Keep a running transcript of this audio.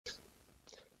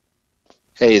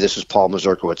Hey, this is Paul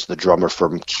Mazurkiewicz, the drummer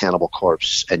from Cannibal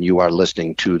Corpse, and you are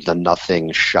listening to the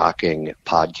Nothing Shocking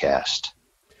podcast.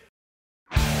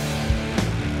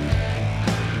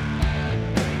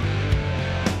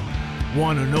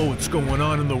 Want to know what's going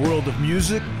on in the world of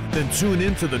music? Then tune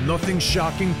in to the Nothing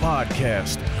Shocking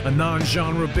podcast, a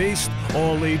non-genre based,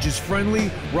 all ages friendly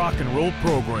rock and roll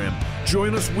program.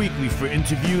 Join us weekly for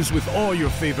interviews with all your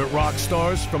favorite rock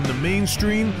stars from the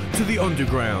mainstream to the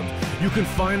underground. You can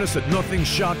find us at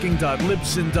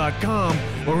nothingshocking.libsyn.com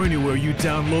or anywhere you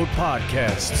download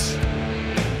podcasts.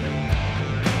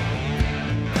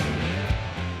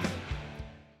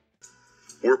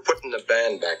 We're putting the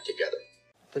band back together.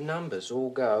 The numbers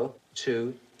all go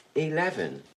to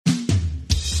 11.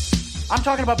 I'm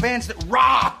talking about bands that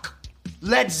rock.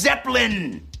 Led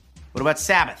Zeppelin. What about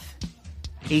Sabbath?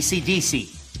 AC/DC.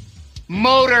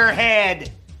 Motorhead.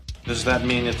 Does that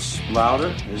mean it's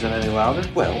louder? Isn't it any louder?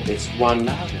 Well, it's one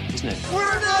louder, isn't it?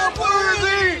 We're not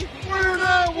worthy! We're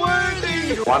not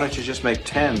worthy! Why don't you just make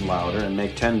 10 louder and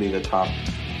make 10 be the top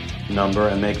number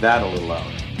and make that a little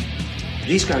louder?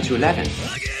 These go to 11.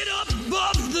 I get up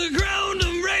off the ground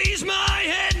and raise my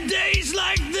head. Days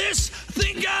like this,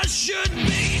 think I should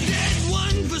be dead.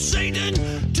 One for Satan,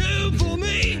 two for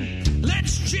me.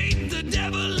 Let's cheat the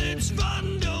devil, it's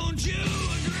fun, don't you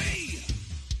agree?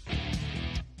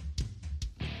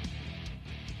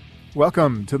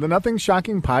 Welcome to the Nothing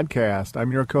Shocking podcast.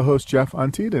 I'm your co-host, Jeff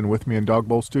Untied, and with me in Dog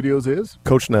Bowl Studios is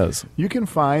Coach Nez. You can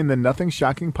find the Nothing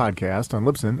Shocking podcast on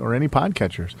Libsyn or any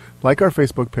podcatchers. Like our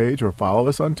Facebook page or follow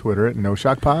us on Twitter at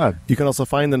NoShockPod. You can also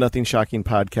find the Nothing Shocking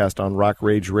podcast on Rock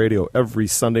Rage Radio every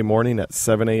Sunday morning at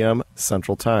 7 a.m.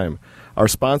 Central Time. Our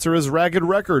sponsor is Ragged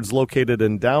Records, located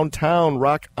in downtown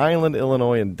Rock Island,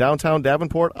 Illinois, and downtown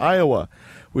Davenport, Iowa.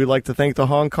 We'd like to thank the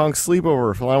Hong Kong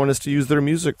Sleepover for allowing us to use their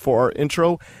music for our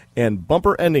intro and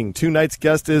bumper ending. Tonight's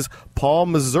guest is Paul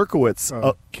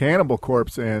Mazurkiewicz. Cannibal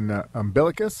Corpse and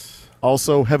Umbilicus.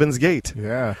 Also Heaven's Gate.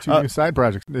 Yeah, two new side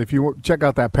projects. If you check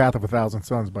out that Path of a Thousand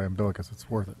Suns by Umbilicus, it's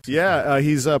worth it. Yeah,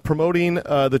 he's promoting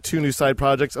the two new side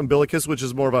projects, Umbilicus, which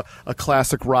is more of a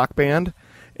classic rock band,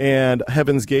 and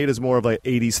Heaven's Gate is more of like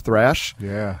 80s thrash.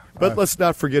 Yeah. But let's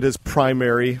not forget his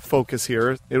primary focus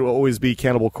here. It will always be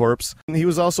Cannibal Corpse. And he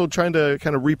was also trying to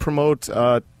kind of re-promote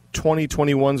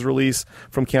 2021's release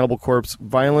from Cannibal Corpse,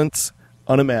 Violence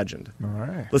Unimagined. All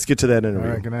right. Let's get to that interview.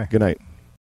 All right, good night. Good night.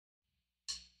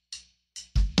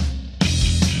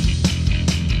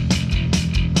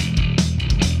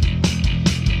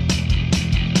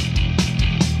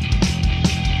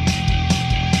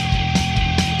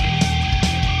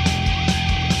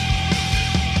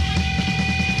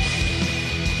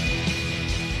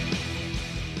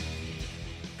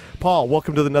 Paul,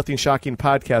 welcome to the Nothing Shocking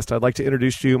podcast. I'd like to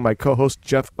introduce to you my co-host,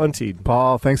 Jeff Untied.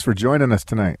 Paul, thanks for joining us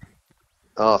tonight.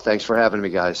 Oh, thanks for having me,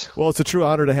 guys. Well, it's a true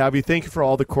honor to have you. Thank you for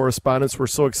all the correspondence. We're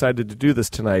so excited to do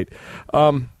this tonight.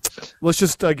 Let's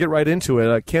just get right into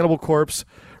it. Cannibal Corpse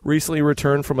recently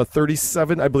returned from a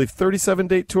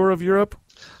 37-date tour of Europe.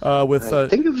 I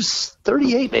think it was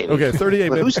 38, maybe. Okay, 38.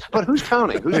 But who's counting? Who's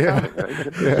counting? Right? Yeah.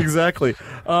 Exactly.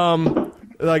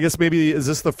 I guess maybe is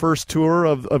this the first tour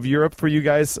of Europe for you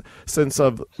guys since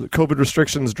of COVID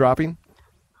restrictions dropping?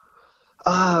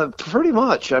 Pretty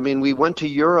much. I mean, we went to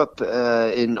Europe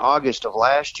in August of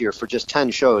last year for just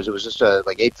 10 shows. It was just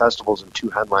like 8 festivals and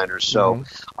 2 headliners. So,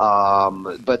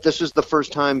 but this is the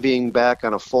first time being back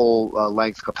on a full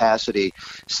length capacity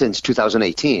since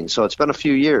 2018. So it's been a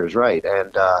few years, right?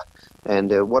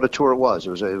 And what a tour it was. It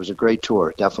was a great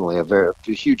tour, definitely a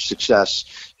huge success.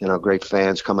 You know, great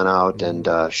fans coming out, and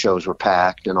shows were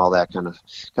packed and all that kind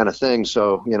of thing.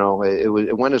 So you know,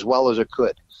 it went as well as it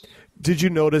could. Did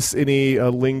you notice any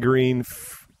lingering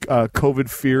COVID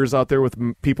fears out there with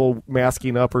people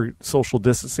masking up or social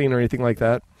distancing or anything like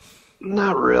that?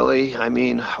 Not really. I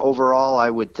mean, overall,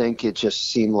 I would think it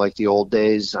just seemed like the old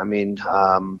days. I mean,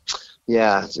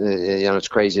 yeah, you know, it's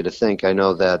crazy to think. I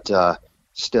know that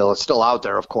it's still out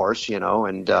there, of course, you know,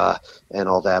 and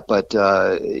all that, but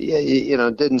yeah, you know,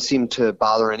 it didn't seem to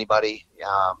bother anybody.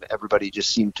 Everybody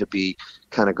just seemed to be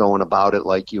kind of going about it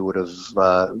like you would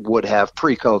have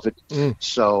pre-COVID.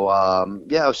 So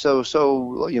yeah, so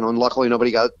you know, and luckily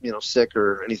nobody got, you know, sick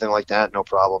or anything like that. No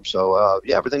problem. So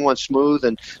yeah, everything went smooth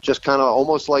and just kind of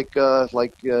almost like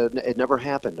it never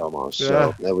happened almost.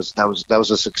 Yeah. So that was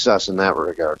a success in that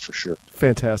regard for sure.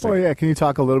 Fantastic. Oh yeah, can you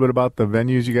talk a little bit about the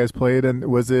venues you guys played? And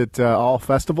was it all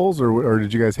festivals or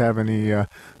did you guys have any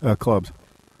clubs?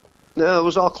 No, it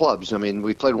was all clubs. I mean,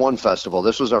 we played one festival.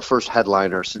 This was our first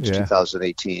headliner since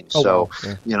 2018. Oh, so, wow.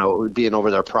 Yeah. you know, being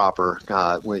over there proper,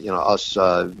 you know, us,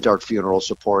 Dark Funeral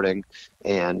supporting,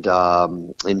 and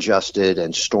Ingested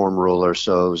and Storm Ruler.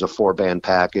 So it was a 4-band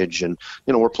package, and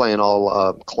we're playing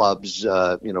all clubs,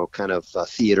 kind of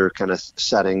theater kind of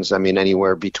settings. I mean,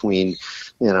 anywhere between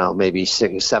maybe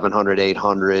 700,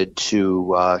 800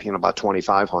 to about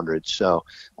 2,500. So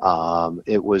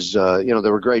it was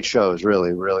there were great shows,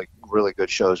 really, really, really good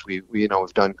shows. We've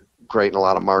done great in a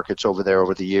lot of markets over there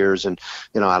over the years, and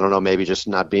I don't know, maybe just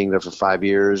not being there for 5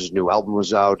 years, new album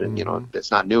was out, and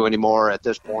it's not new anymore at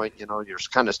this point. You're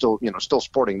kind of still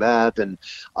supporting that, and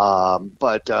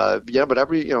but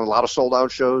every a lot of sold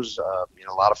out shows,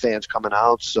 a lot of fans coming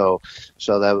out, so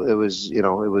that it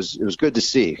was good to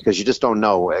see, because you just don't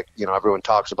know. Everyone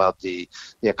talks about the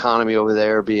economy over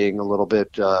there being a little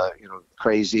bit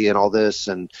crazy and all this,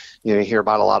 and you hear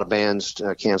about a lot of bands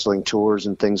canceling tours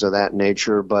and things of that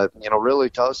nature, but really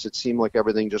to us it seemed like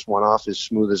everything just went off as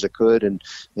smooth as it could, and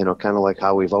kind of like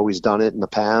how we've always done it in the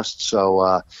past. So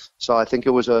I think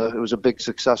it was a big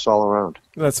success all around.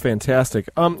 That's fantastic.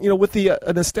 With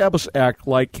an established act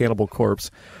like Cannibal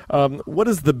Corpse, what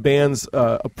is the band's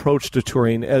approach to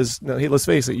touring? Hey, let's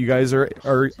face it, you guys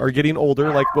are getting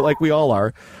older, like we all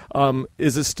are.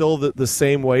 Is it still the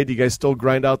same way? Do you guys still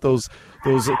grind out those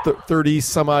 30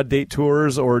 some odd date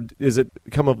tours, or is it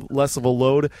become less of a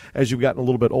load as you've gotten a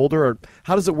little bit older, or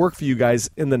how does it work for you guys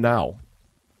in the now?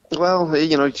 Well,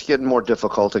 it's getting more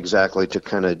difficult exactly to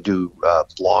kind of do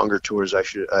longer tours,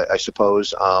 I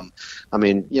suppose.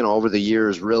 Over the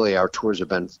years, really, our tours have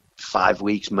been 5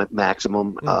 weeks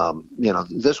maximum.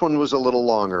 This one was a little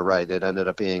longer, right? It ended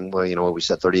up being, we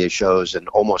said 38 shows in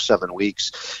almost 7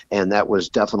 weeks, and that was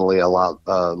definitely a lot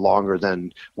longer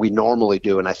than we normally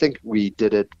do. And I think we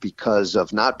did it because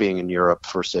of not being in Europe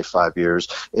for, say, 5 years.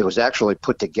 It was actually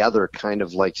put together kind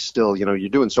of like still, you're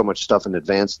doing so much stuff in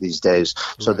advance these days.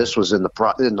 So this was in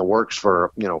the works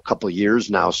for, a couple of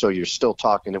years now. So you're still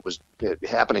talking, it was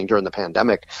happening during the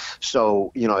pandemic.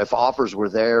 So, if offers were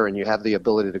there and you have the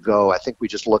ability to go, I think we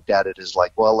just looked at it as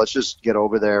like, well, let's just get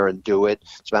over there and do it.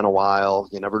 It's been a while.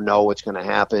 You never know what's going to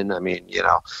happen. I mean,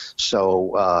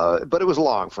 so, but it was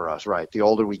long for us, right? The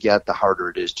older we get, the harder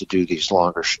it is to do these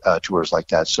longer tours like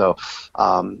that. So,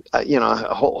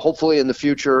 hopefully in the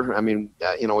future, we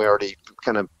already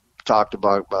kind of talked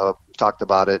about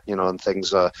it, and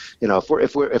things.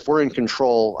 If we're in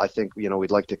control, I think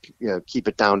we'd like to keep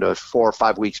it down to 4 or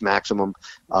 5 weeks maximum,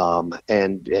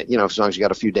 and as long as you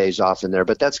got a few days off in there.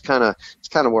 But that's kind of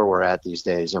where we're at these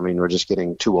days. We're just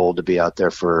getting too old to be out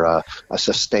there for a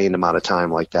sustained amount of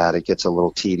time like that. It gets a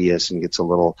little tedious and gets a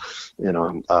little,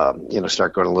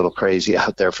 start going a little crazy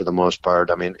out there for the most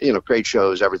part. Great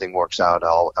shows, everything works out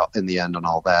all in the end and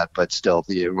all that, but still,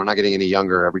 we're not getting any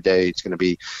younger every day. It's going to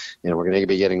be, we're going to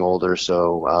be getting older.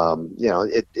 So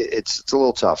it's a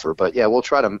little tougher, but yeah, we'll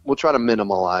try to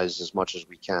minimalize as much as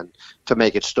we can to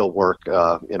make it still work,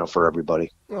 for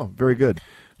everybody. Oh, very good.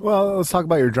 Well, let's talk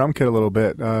about your drum kit a little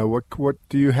bit. What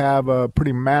do you have? A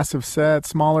pretty massive set,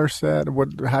 smaller set?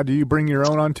 How do you bring your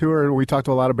own on tour? We talked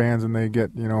to a lot of bands, and they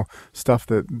get stuff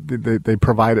that they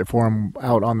provide it for them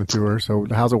out on the tour. So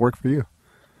how's it work for you?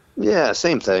 Yeah,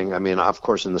 same thing. Of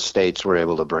course, in the States, we're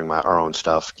able to bring our own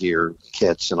stuff, gear,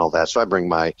 kits, and all that. So I bring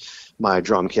my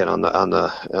drum kit on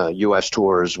the U.S.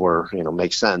 tours where,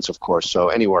 makes sense, of course. So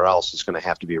anywhere else, it's going to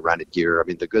have to be rented gear.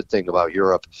 The good thing about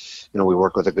Europe, we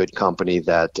work with a good company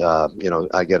that,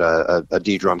 I get a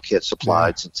D-drum kit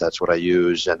supplied, since that's what I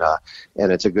use, and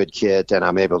it's a good kit, and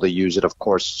I'm able to use it, of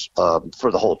course,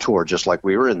 for the whole tour, just like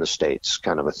we were in the States,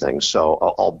 kind of a thing. So,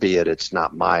 albeit it's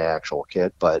not my actual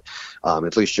kit, but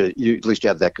at least you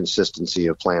have that consistency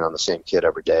of playing on the same kit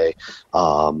every day.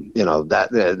 So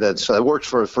it works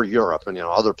for Europe. And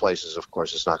other places, of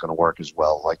course, it's not going to work as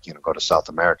well. Like go to South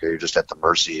America, you're just at the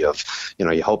mercy of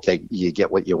you hope you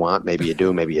get what you want. Maybe you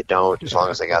do, maybe you don't. As long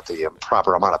as they got the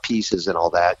proper amount of pieces and all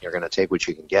that, you're going to take what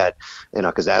you can get.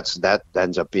 Because that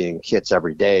ends up being kits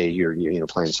every day. You're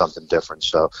playing something different.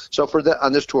 So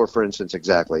on this tour, for instance,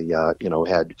 exactly.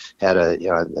 Had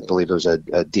I believe it was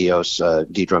a Dios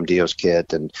D-drum Dios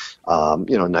kit, and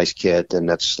nice kit, and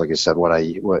that's, like I said,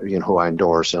 who I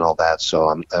endorse and all that. So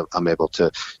I'm able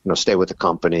to stay with the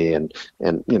company and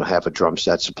have a drum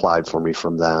set supplied for me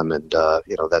from them, and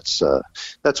that's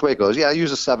the way it goes. Yeah, I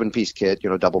use a 7-piece kit,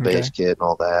 double bass kit and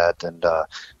all that, and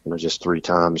just 3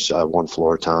 toms, 1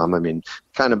 floor tom.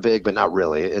 Kind of big, but not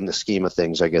really in the scheme of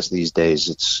things. I guess these days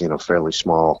it's fairly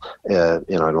small. I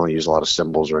don't use a lot of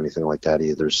cymbals or anything like that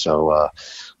either. So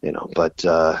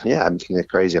I'm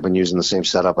crazy. I've been using the same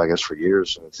setup, I guess, for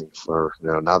years. I think for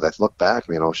now that I look back,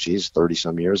 she's 30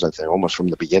 some years. I think almost from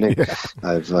the beginning. Yeah.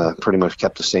 I've pretty much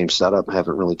kept the same setup. I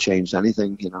haven't really changed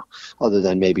anything, other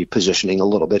than maybe positioning a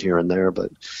little bit here and there.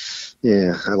 But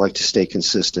Yeah, I like to stay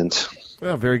consistent.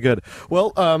 Yeah, very good.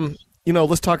 Well,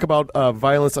 let's talk about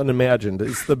Violence Unimagined.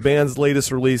 It's the band's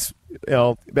latest release,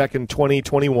 back in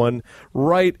 2021,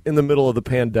 right in the middle of the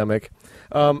pandemic.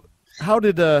 How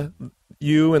did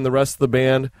you and the rest of the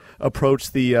band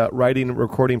approach the writing and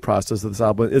recording process of this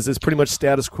album? Is this pretty much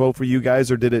status quo for you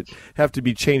guys, or did it have to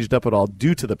be changed up at all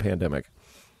due to the pandemic?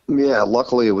 Yeah,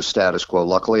 luckily it was status quo.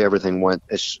 Luckily everything went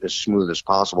as smooth as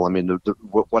possible. I mean,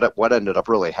 what ended up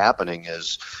really happening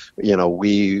is,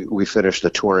 we finished the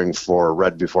touring for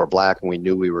Red Before Black, and we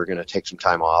knew we were going to take some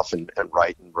time off and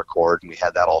write and record, and we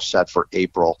had that all set for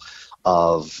April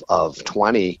of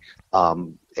 20,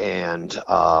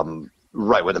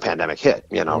 right when the pandemic hit,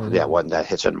 when that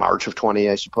hits in March of 20,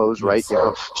 I suppose, right?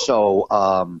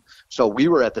 So we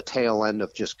were at the tail end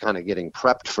of just kind of getting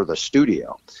prepped for the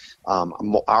studio.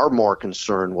 Our more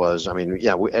concern was,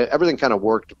 everything kind of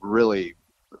worked really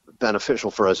beneficial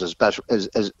for us as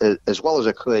well as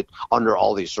it could under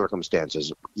all these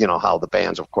circumstances. How the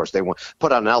bands, of course, they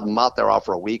put an album out there off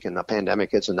for a week and the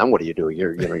pandemic hits, and then what do?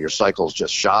 Your cycle's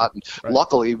just shot. And right.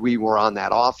 Luckily, we were on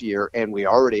that off year, and we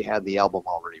already had the album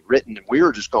already written, and we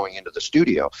were just going into the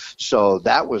studio. So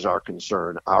that was our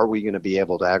concern. Are we going to be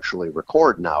able to actually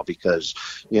record now? Because,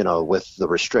 with the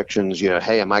restrictions,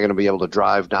 hey, am I going to be able to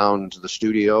drive down to the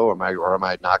studio, or am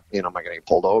I not? Am I going to get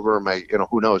pulled over?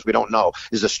 Who knows? We don't know.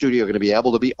 Is the studio going to be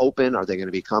able to be open? Are they going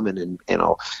to be coming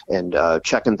and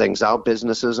checking things out,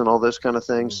 businesses and all this kind of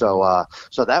thing? So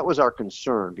that was our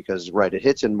concern, because it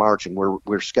hits in March and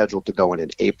we're scheduled to go in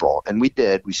April, and we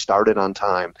did. We started on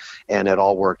time and it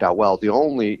all worked out well. The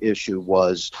only issue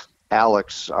was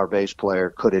Alex, our bass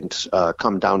player, couldn't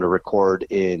come down to record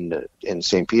in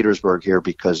St. Petersburg here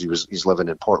because he's living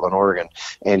in Portland, Oregon,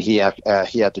 and he had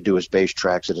to do his bass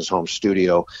tracks at his home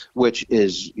studio, which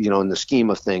is, in the scheme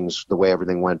of things, the way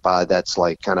everything went by, that's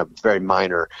like kind of very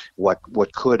minor. What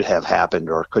could have happened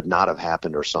or could not have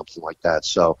happened or something like that.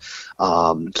 So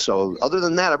other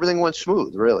than that, everything went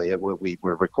smooth. Really, we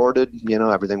were recorded.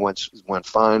 Everything went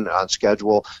fine, on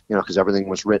schedule. Because everything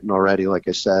was written already, like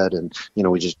I said, and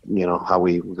we just how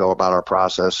we go about our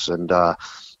process. And,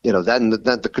 then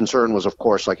the concern was, of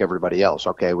course, like everybody else,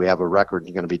 okay, we have a record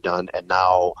going to be done, and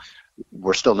now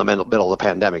we're still in the middle of the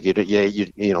pandemic.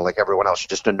 Like everyone else, you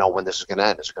just don't know when this is going to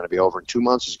end. Is it going to be over in 2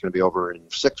 months? Is it going to be over in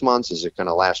 6 months? Is it going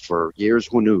to last for years?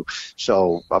 Who knew?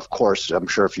 So, of course, I'm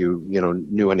sure if you,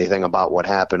 knew anything about what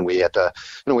happened, we had to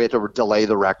delay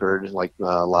the record like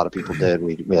a lot of people did.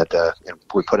 We had to,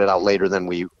 we put it out later than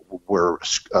we were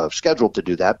scheduled to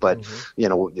do that, but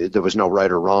there was no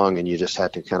right or wrong, and you just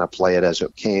had to kind of play it as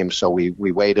it came. So we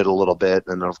waited a little bit,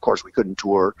 and of course we couldn't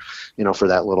tour, for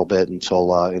that little bit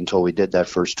until we did that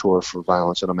first tour for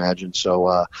Violence Unimagined.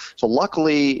 So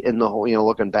luckily, in the whole,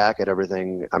 looking back at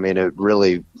everything,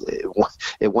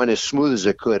 it went as smooth as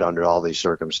it could under all these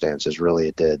circumstances. Really,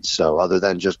 it did. So other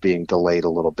than just being delayed a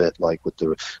little bit, like with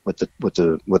the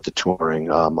touring,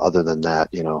 other than that,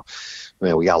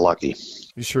 we got lucky.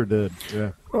 You sure did,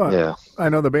 yeah. Well, yeah. I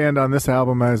know the band on this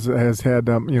album has had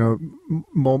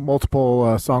multiple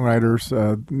songwriters,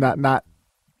 not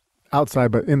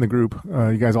outside but in the group.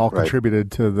 You guys all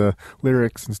contributed to the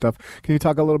lyrics and stuff. Can you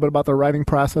talk a little bit about the writing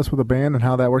process with the band and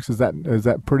how that works? Is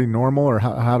that pretty normal, or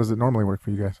how does it normally work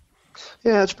for you guys?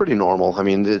 Yeah, it's pretty normal.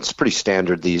 It's pretty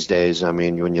standard these days.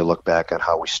 When you look back at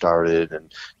how we started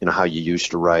and, how you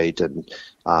used to write and,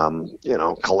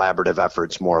 collaborative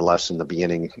efforts more or less in the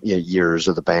beginning years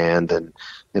of the band. And,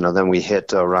 then we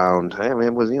hit around,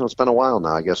 it's been a while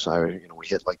now. I guess we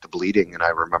hit like The Bleeding, and I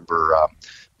remember,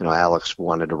 Alex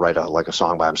wanted to write a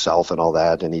song by himself and all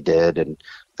that, and he did. And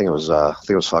I think it was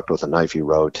Fucked with a Knife he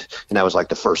wrote, and that was like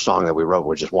the first song that we wrote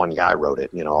where just one guy wrote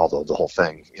it, all the whole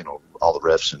thing, all the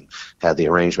riffs and had the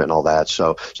arrangement and all that.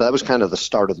 So that was kind of the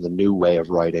start of the new way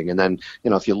of writing. And then,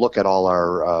 if you look at all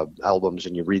our albums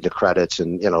and you read the credits,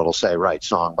 and, it'll say,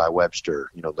 song by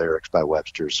Webster, lyrics by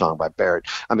Webster, song by Barrett.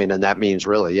 And that means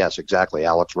really, yes, exactly.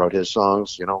 Alex wrote his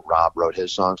songs, Rob wrote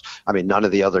his songs. None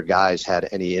of the other guys had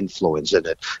any influence in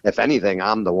it. If anything,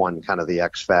 I'm the one kind of the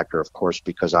X factor, of course,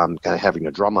 because I'm kind of having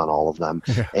to drum on all of them.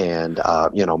 And,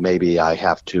 maybe I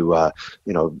have to,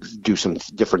 do some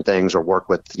different things or work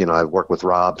with, I work with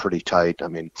Rob pretty tight.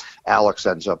 Alex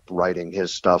ends up writing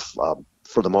his stuff.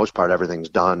 For the most part, everything's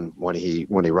done when he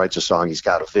writes a song. He's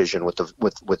got a vision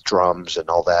with drums and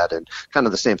all that, and kind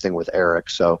of the same thing with Eric.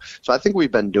 So I think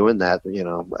we've been doing that,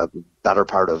 a better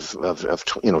part of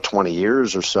 20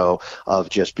 years or so of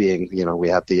just being, we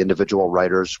have the individual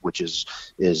writers, which is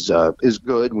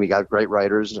good. We got great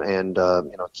writers, and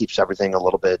keeps everything a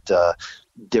little bit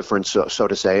different, so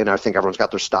to say, and I think everyone's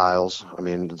got their styles. I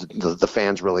mean, the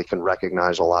fans really can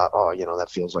recognize a lot. Oh, that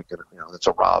feels like that's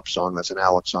a Rob song, that's an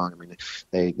Alex song. I mean,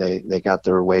 they got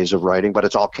their ways of writing, but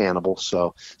it's all Cannibal.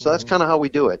 So that's kind of how we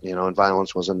do it. And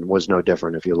Violence was no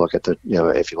different. If you look at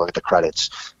the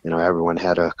credits, everyone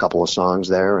had a couple of songs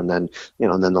there, and then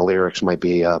then the lyrics might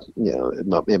be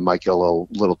it might get a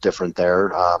little different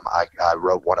there. I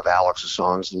wrote one of Alex's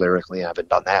songs lyrically. I haven't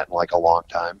done that in like a long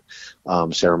time.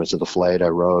 Cerements of the Flayed I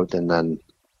wrote, and then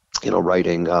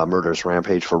writing Murderous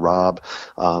Rampage for Rob.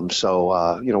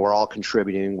 We're all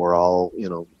contributing. We're all,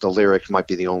 the lyrics might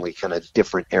be the only kind of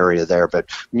different area there, but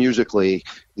musically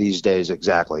these days,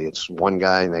 exactly. It's one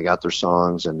guy and they got their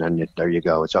songs, and then there you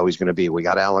go. It's always going to be, we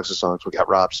got Alex's songs, we got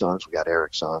Rob's songs, we got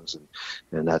Eric's songs,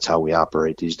 and that's how we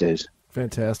operate these days.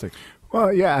 Fantastic.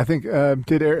 Well, yeah, I think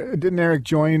didn't Eric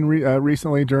join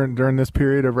recently during this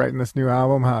period of writing this new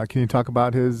album? Can you talk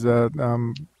about his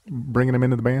bringing him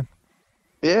into the band?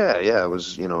 Yeah, it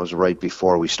was right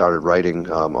before we started writing,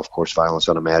 of course, Violence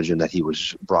Unimagined, that he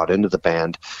was brought into the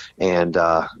band, and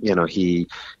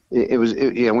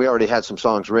we already had some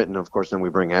songs written, of course. Then we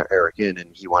bring Eric in,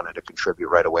 and he wanted to contribute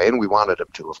right away, and we wanted him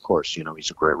to, of course. He's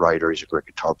a great writer, he's a great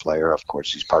guitar player. Of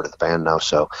course, he's part of the band now,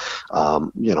 so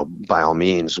by all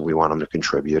means, we want him to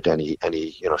contribute. And he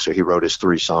so he wrote his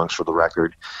 3 songs for the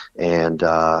record, and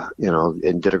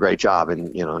and did a great job.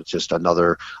 And just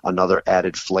another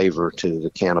added flavor to the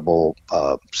Cannibal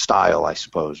style, I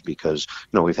suppose, because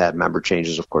we've had member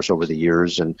changes, of course, over the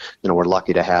years, and we're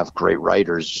lucky to have great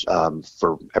writers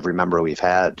for every member we've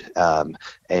had,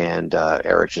 and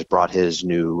Eric just brought his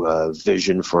new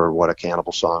vision for what a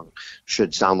Cannibal song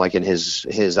should sound like in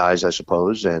his eyes, I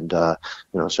suppose. And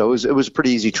so it was a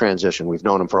pretty easy transition. We've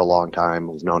known him for a long time.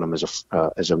 We've known him as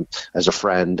a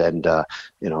friend, and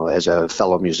as a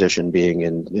fellow musician, being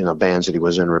in bands that he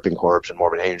was in, Ripping Corpse and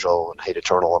Morbid Angel and Hate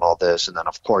Eternal and all this. And then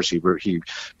of course he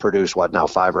produced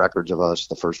 5 records of us.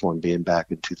 The first one being back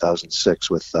in 2006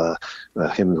 with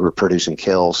him producing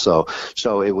Kill. So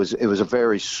it was a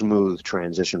very smooth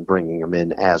transition bringing him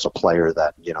in as a player.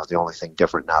 That the only thing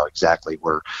different now, exactly,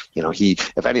 where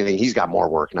if anything, he's got more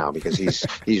work now because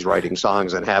he's writing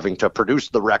songs and having to produce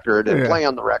the record and play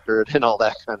on the record and all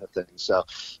that kind of thing.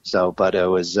 But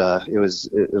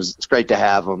it's great to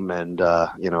have him, and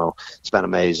it's been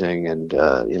amazing, and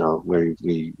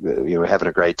we were having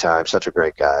a great time. Such a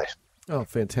great guy. Oh,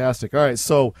 fantastic. All right,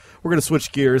 so we're going to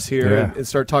switch gears here and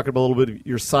start talking about a little bit of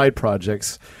your side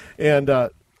projects. And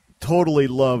totally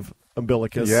love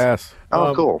Umbilicus. Yes.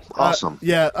 Oh, cool. Awesome.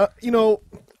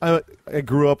 I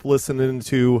grew up listening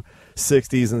to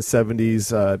 60s and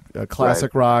 70s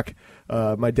classic rock.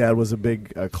 My dad was a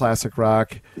big classic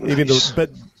rock, nice.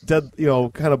 Kind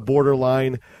of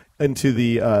borderline into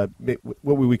the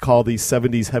what we call the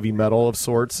 70s heavy metal of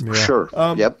sorts. Yeah. Sure.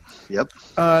 Yep.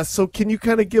 So can you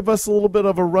kind of give us a little bit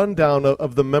of a rundown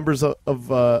of the members of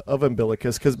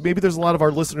Umbilicus? Because maybe there's a lot of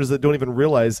our listeners that don't even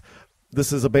realize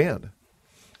this is a band.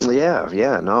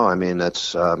 Yeah. No, I mean,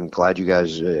 that's. I'm glad you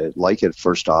guys like it.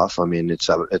 First off, I mean, it's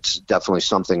definitely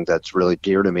something that's really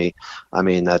dear to me. I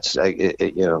mean, that's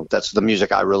that's the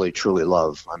music I really truly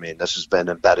love. I mean, this has been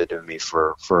embedded in me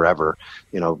for forever.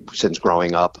 Since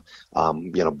growing up.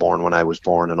 Born when I was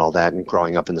born and all that, and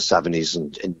growing up in the 70s,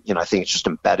 and I think it's just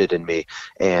embedded in me.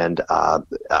 And I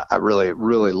really,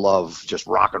 really love just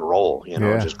rock and roll.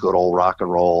 Just good old rock and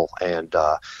roll. And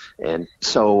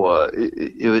so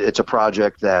it's a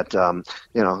project that. A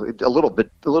little bit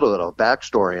of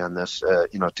backstory on this,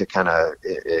 to kind of,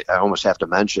 I almost have to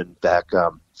mention back,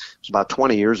 it was about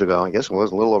 20 years ago, I guess it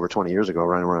was a little over 20 years ago,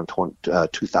 right around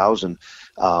 2000,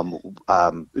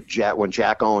 when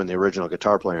Jack Owen, the original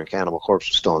guitar player in Cannibal Corpse,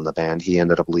 was still in the band. He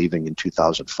ended up leaving in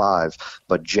 2005,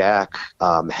 but Jack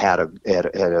had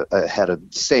a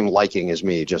same liking as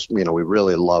me. Just we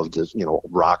really loved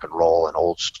rock and roll and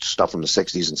old stuff from the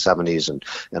 60s and 70s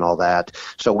and all that.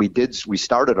 So we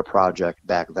started a project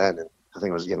back then. I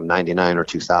think it was 99 or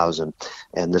 2000,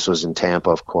 and this was in Tampa,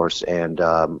 of course. And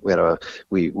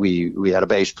we had a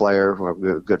bass player,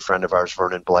 a good friend of ours,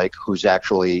 Vernon Blake, who's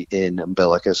actually in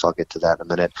Umbilicus. I'll get to that in a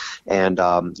minute. And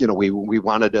we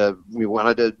wanted to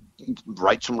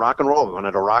write some rock and roll. We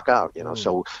wanted to rock out,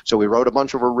 So we wrote a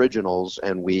bunch of originals,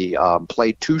 and we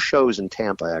played 2 shows in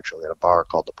Tampa, actually, at a bar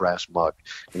called the Brass Mug,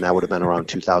 and that would have been around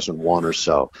 2001 or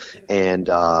so. And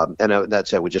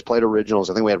that's it. We just played originals.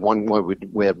 I think we had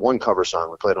one cover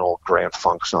song. We played an old Grand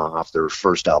Funk song off their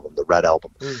first album, the Red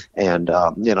Album. And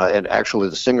and actually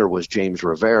the singer was James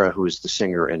Rivera, who is the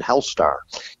singer in Hellstar.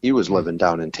 He was living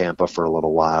down in Tampa for a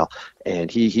little while,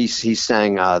 and he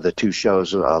sang the 2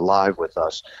 shows live with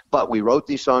us. But we wrote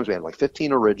these songs. We had like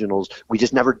 15 originals. We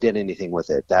just never did anything with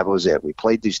it. That was it. We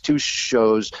played these 2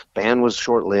 shows. Band was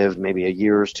short-lived, maybe a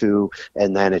year or 2,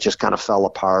 and then it just kind of fell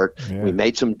apart. Yeah. We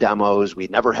made some demos. We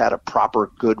never had a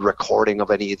proper good recording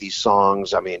of any of these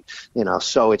songs. I mean,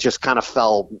 so it just kind of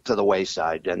fell to the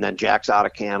wayside. And then Jack's out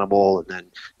of Canibal, and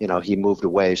then, he moved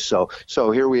away. So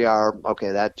here we are.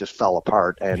 Okay, that just fell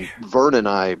apart. And Vernon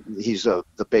he's the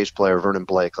bass player, Vernon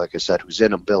Blake, like I said, who's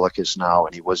in Umbilicus now,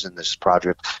 and he was in this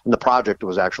project. And the project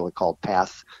was actually called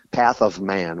Path of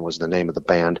Man was the name of the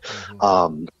band.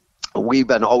 Mm-hmm. We've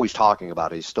been always talking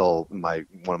about it. He's still one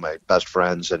of my best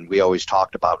friends, and we always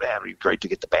talked about, it'd be great to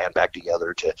get the band back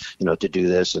together to do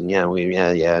this. And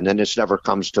and then this never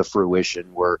comes to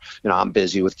fruition. Where I'm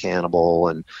busy with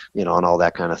Canibal and and all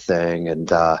that kind of thing.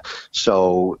 And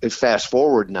so fast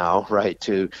forward now, right?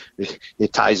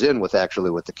 It ties in with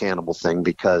the Canibal thing,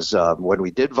 because when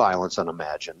we did Violence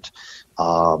Unimagined,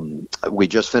 we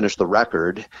just finished the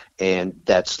record, and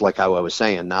that's like how I was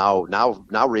saying. Now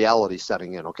reality's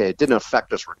setting in. Okay, it didn't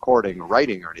affect us recording or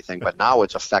writing or anything, but now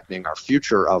it's affecting our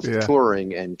future of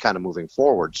touring and kind of moving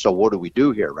forward. So what do we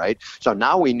do here, right? So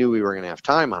now we knew we were going to have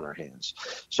time on our hands.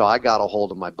 So I got a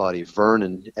hold of my buddy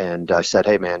Vernon, and I said,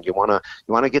 "Hey man, you wanna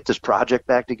get this project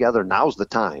back together? Now's the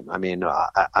time. I mean, no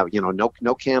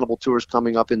Canibal tours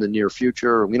coming up in the near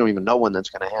future. We don't even know when that's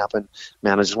going to happen.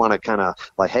 Man, I just want to kind of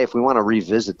like, hey, if we want to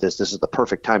revisit this is the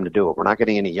perfect time to do it. We're not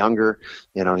getting any younger.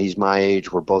 He's my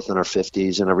age. We're both in our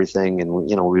 50s and everything, and we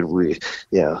don't want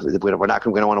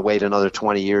to wait another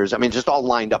 20 years. I mean, just all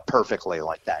lined up perfectly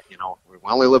like that. We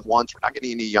only live once. We're not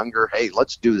getting any younger. Hey,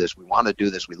 let's do this. We want to do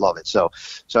this. We love it. So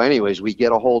anyways, we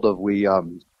get a hold of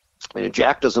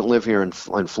Jack doesn't live here in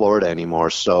Florida anymore,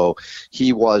 so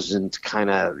he wasn't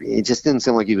it just didn't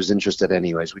seem like he was interested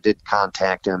anyways. We did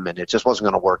contact him, and it just wasn't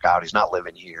going to work out. He's not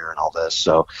living here and all this.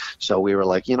 So we were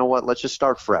like, you know what, let's just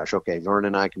start fresh. Okay, Vern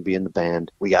and I can be in the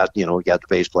band. We got the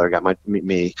bass player, got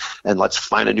me, and let's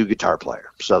find a new guitar player.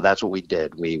 So that's what we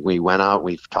did. We went out,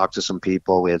 we talked to some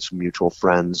people, we had some mutual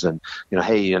friends, and,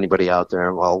 hey, anybody out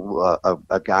there? Well,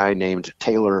 a guy named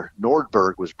Taylor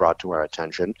Nordberg was brought to our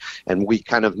attention, and we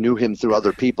kind of knew him through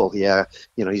other people. Yeah,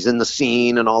 he's in the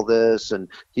scene and all this, and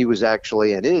he was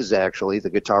actually and is actually the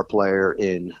guitar player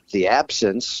in The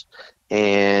Absence,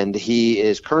 and he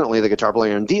is currently the guitar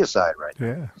player in Deicide right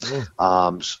now.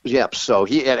 So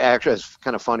he actually, it's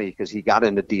kind of funny because he got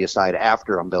into Deicide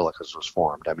after Umbilicus was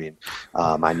formed. I mean,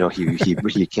 I know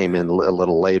he came in a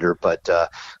little later, but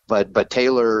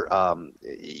Taylor,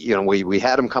 we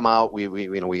had him come out.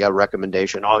 We got a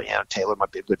recommendation. Oh yeah, Taylor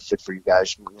might be a good fit for you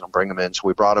guys. Bring him in. So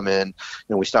we brought him in,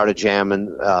 and we started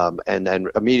jamming. And then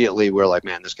immediately we're like,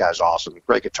 man, this guy's awesome.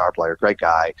 Great guitar player, great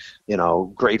guy.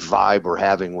 Great vibe we're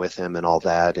having with him and all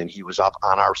that. And he was up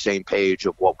on our same page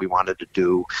of what we wanted to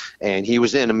do, and he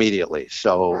was in immediately.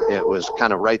 So it was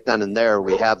kind of right then and there.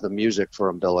 We have the music for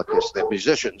Umbilicus. The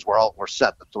musicians we're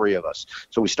set, the 3 of us.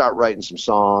 So we start writing some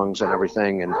songs and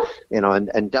everything, and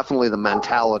and definitely the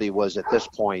mentality was at this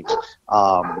point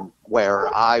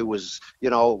where I was,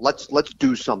 let's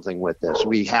do something with this.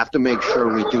 We have to make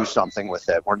sure we do something with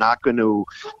it. We're not going to,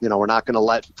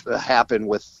 let happen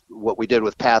with what we did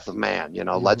with Path of Man.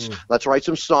 Let's write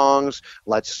some songs.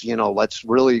 Let's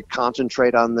really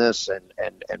concentrate on this and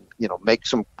make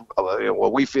some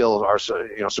what we feel are some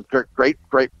great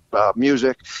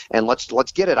music, and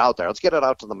let's get it out there. Let's get it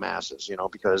out to the masses,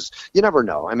 because you never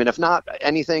know. I mean, if not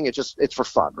anything, it's for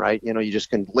fun, right? You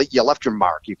just you left your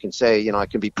mark. You can say, I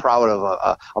can be proud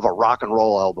of a rock and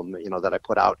roll album, that I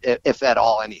put out, if at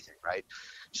all anything, right?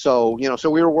 So, so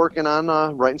we were working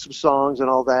on writing some songs and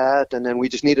all that, and then we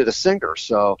just needed a singer.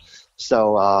 So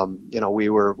we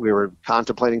were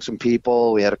contemplating some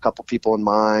people. We had a couple people in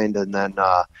mind, and then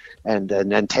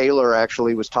Taylor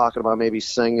actually was talking about maybe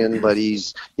singing, but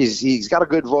he's got a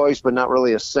good voice, but not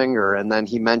really a singer. And then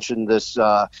he mentioned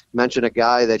a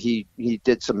guy that he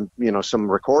did some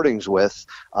recordings with,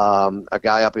 a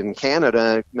guy up in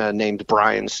Canada named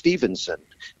Brian Stevenson.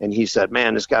 And he said,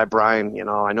 man, this guy Brian,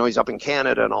 I know he's up in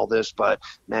Canada and all this, but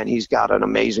man, he's got an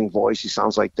amazing voice. He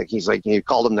sounds like he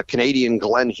called him the Canadian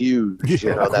Glenn Hughes.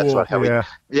 That's cool.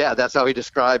 That's how he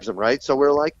describes him, right? So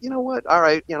we're like, you know what? All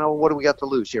right, what do we got to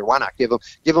lose here? Why not give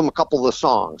him a couple of the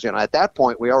songs? At that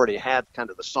point, we already had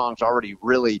kind of the songs already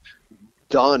really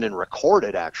done and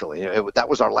recorded. Actually, that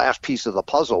was our last piece of the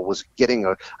puzzle, was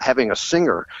having a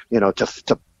singer,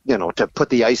 to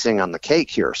put the icing on the cake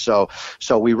here. So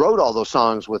we wrote all those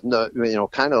songs with no,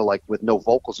 kind of like with no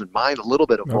vocals in mind, a little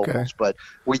bit of vocals, but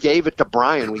we gave it to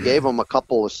Brian. We gave him a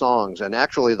couple of songs, and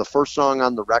actually the first song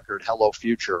on the record, Hello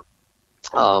Future,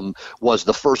 was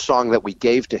the first song that we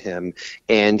gave to him,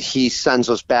 and he sends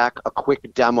us back a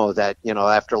quick demo that,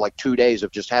 after like 2 days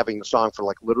of just having the song for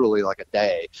like literally like a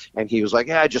day, and he was like,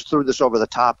 yeah, I just threw this over the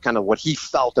top, kind of what he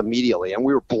felt immediately, and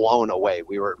we were blown away.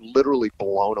 We were literally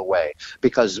blown away,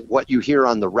 because what you hear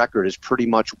on the record is pretty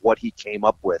much what he came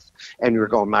up with, and you're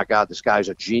going, my God, this guy's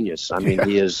a genius. I mean,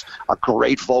 he is a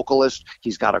great vocalist.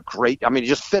 He's got a great, he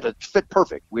just fit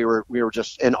perfect. We were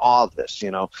just in awe of this,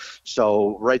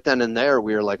 So right then and there,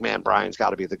 we were like, man, Brian's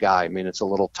got to be the guy. I mean, it's a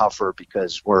little tougher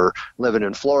because we're living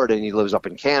in Florida and he lives up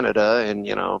in Canada, and,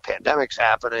 pandemic's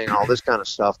happening, all this kind of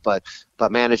stuff. But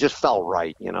man, it just felt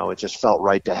right. It just felt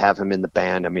right to have him in the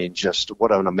band. I mean, just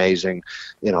what an amazing,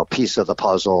 piece of the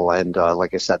puzzle. And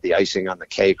like I said, the icing on the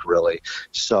cake, really.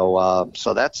 So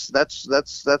that's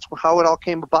how it all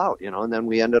came about, And then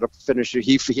we ended up finishing.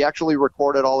 He actually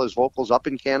recorded all his vocals up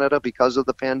in Canada because of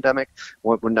the pandemic,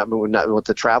 with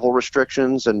the travel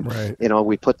restrictions, and right.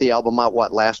 We put the album out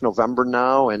last November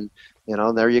now, and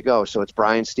there you go. So it's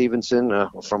Brian Stevenson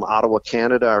from Ottawa,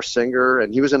 Canada, our singer,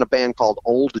 and he was in a band called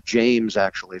Old James,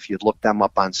 actually. If you'd look them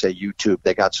up on, say, YouTube,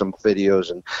 they got some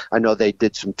videos, and I know they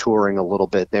did some touring a little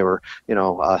bit. They were,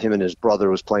 him and his brother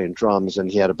was playing drums,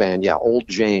 and he had a band, Old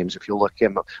James. If you look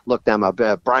them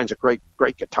up, Brian's a great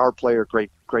guitar player,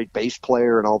 great bass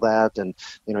player and all that, and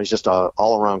he's just a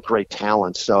all-around great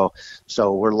talent. So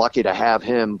we're lucky to have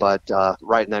him. But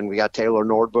right, and then we got Taylor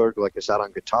Nordberg, like I said,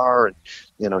 on guitar, and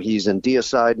he's in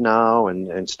Deicide now,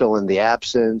 and still in The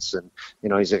Absence, and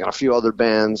he's got a few other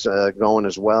bands going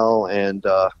as well, and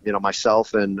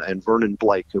myself and Vernon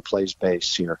Blake, who plays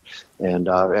bass here. And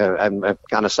on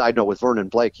a side note with Vernon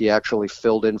Blake, he actually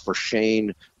filled in for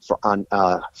Shane from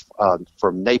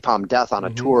Napalm Death on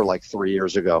a tour like 3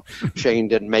 years ago. Shane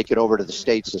didn't make it over to the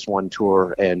States this one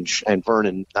tour, and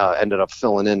Vernon ended up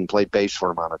filling in and played bass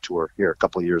for him on a tour here a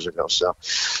couple of years ago.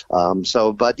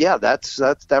 But yeah,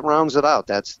 that rounds it out.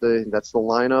 That's the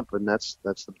lineup, and that's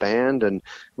the band. And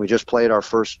we just played our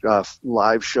first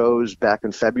live shows back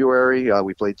in February.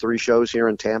 We played 3 shows here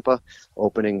in Tampa,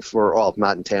 opening for,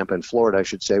 not in Tampa, in Florida, I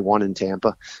should say, one in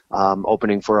Tampa,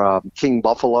 opening for King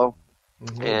Buffalo.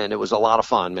 Mm-hmm. And it was a lot of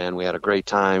fun, man. We had a great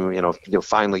time. You'll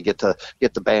finally get the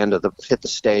band to hit the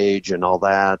stage and all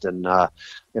that, and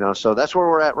so that's where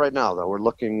we're at right now. Though we're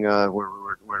looking,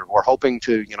 we're hoping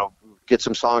to get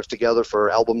some songs together for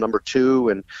album number 2,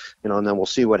 and and then we'll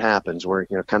see what happens. We're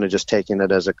kind of just taking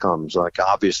it as it comes. Like,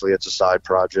 obviously it's a side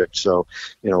project, so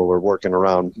we're working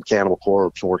around Cannibal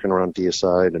Corpse, working around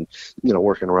Deicide, and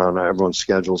working around everyone's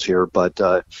schedules here. But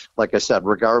like I said,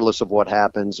 regardless of what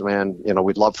happens, man,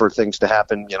 we'd love for things to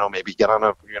happen. Maybe get on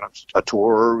a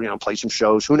tour, play some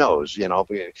shows. Who knows?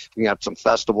 We got some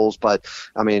festivals, but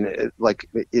I mean,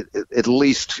 at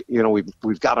least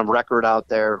we've got a record out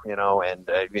there, and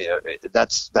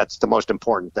that's the most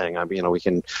important thing. I mean,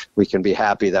 we can be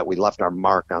happy that we left our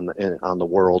mark on the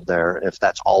world there, if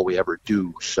that's all we ever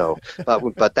do. So,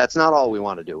 but that's not all we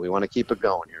want to do. We want to keep it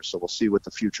going here. So we'll see what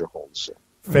the future holds.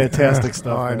 Fantastic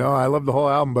stuff. I know. I love the whole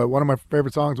album, but one of my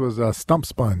favorite songs was Stump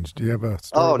Sponge. Do you have a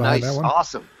story behind that one?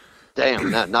 Awesome.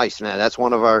 Damn, nice, man. That's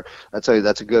one of our. That's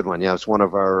a good one. Yeah, it's one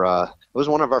of our. It was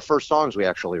one of our first songs we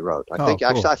actually wrote. I think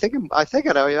cool. I think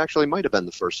it actually might have been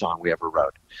the first song we ever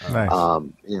wrote. Nice.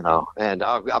 And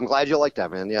I'm glad you like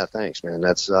that, man. Yeah, thanks, man.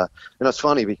 That's it's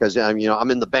funny because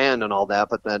I'm in the band and all that,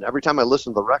 but then every time I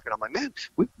listen to the record, I'm like, man,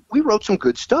 we wrote some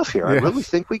good stuff here. Yes. I really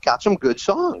think we got some good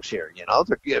songs here.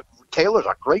 Taylor's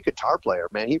a great guitar player,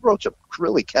 man. He wrote some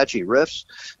really catchy riffs,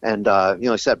 and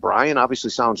I said Brian obviously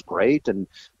sounds great, and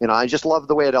I just love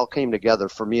the way it all came together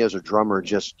for me as a drummer.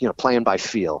 Just playing by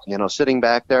feel, sitting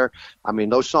back there. I mean,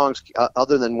 those songs,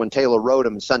 other than when Taylor wrote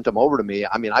them and sent them over to me,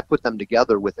 I mean, I put them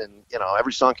together within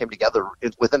every song came together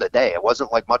within a day. It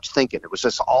wasn't like much thinking. It was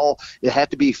just all it had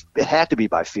to be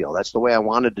by feel. That's the way I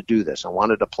wanted to do this. I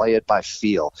wanted to play it by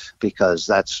feel because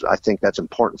I think that's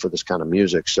important for this kind of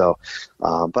music. So,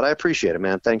 but I appreciate it,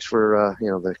 man. Thanks for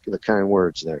the kind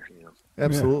words there.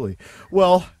 Absolutely. Yeah.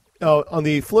 Well, on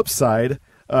the flip side,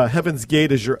 Heaven's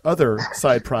Gate is your other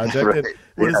side project. Right. And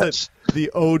what is it?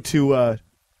 The ode to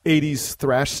 80s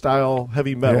thrash style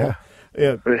heavy metal.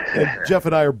 Yeah. And Jeff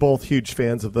and I are both huge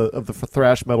fans of the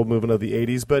thrash metal movement of the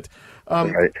 80s. But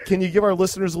right. Can you give our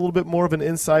listeners a little bit more of an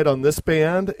insight on this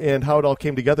band and how it all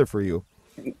came together for you?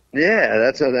 Yeah,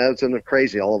 that's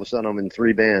crazy. All of a sudden, I'm in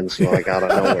 3 bands, like out of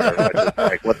nowhere.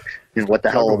 Like, what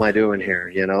the hell am I doing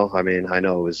here? I mean, I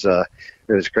know it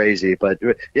was crazy, but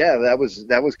yeah, that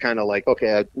was kind of like,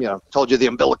 okay, I told you the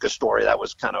Umbilicus story. That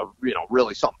was kind of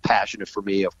really something passionate for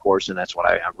me, of course, and that's what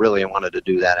I really wanted to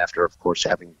do that after, of course,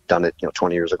 having done it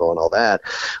 20 years ago and all that.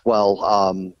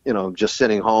 Well, just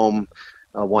sitting home.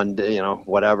 one day,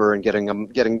 whatever, and getting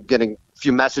a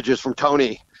few messages from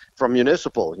Tony from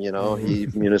Municipal,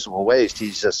 Municipal Waste.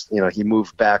 He's just, he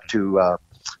moved back to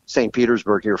St.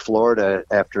 Petersburg here, Florida,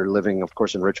 after living, of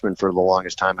course, in Richmond for the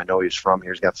longest time. I know he's from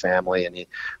here. He's got family, and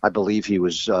I believe he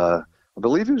was, this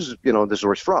is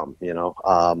where he's from,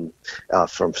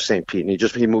 from St. Pete.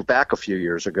 And he moved back a few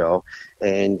years ago,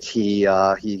 and he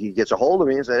gets a hold of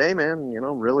me and said, "Hey, man,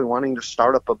 really wanting to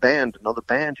start up another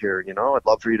band here. I'd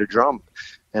love for you to drum."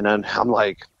 And then I'm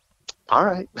like, all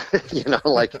right,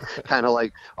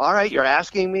 all right, you're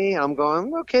asking me. I'm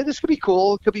going, okay, this could be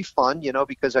cool. It could be fun,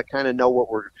 because I kind of know what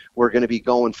we're going to be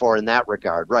going for in that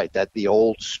regard, right? That the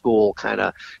old school kind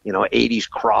of, 80s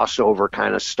crossover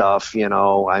kind of stuff,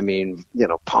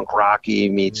 punk rocky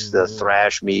meets the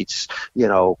thrash meets,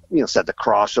 said the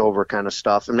crossover kind of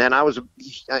stuff. And man,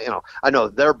 I know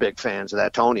they're big fans of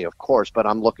that, Tony, of course, but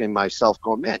I'm looking myself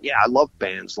going, man, yeah, I love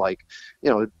bands like,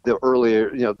 the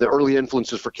early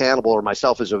influences for Canibal, or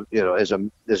myself as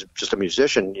just a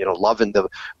musician, loving the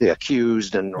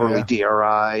Accused and early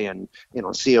DRI and,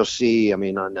 COC,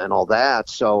 and all that.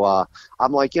 So,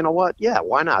 I'm like, you know what? Yeah,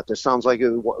 why not? This sounds like,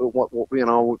 you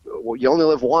only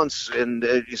live once, and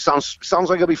it sounds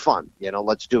like it'll be fun.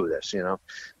 Let's do this,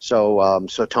 So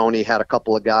Tony had a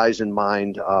couple of guys in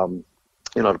mind,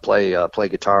 to play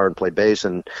guitar and play bass,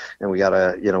 and we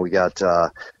got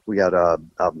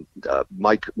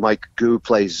Mike Goo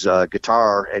plays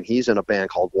guitar, and he's in a band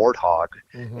called Warthog.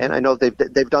 And I know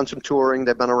they've done some touring.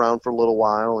 They've been around for a little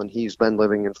while, and he's been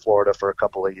living in Florida for a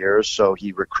couple of years. So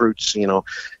he recruits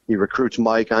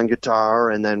Mike on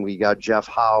guitar, and then we got Jeff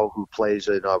Howe, who plays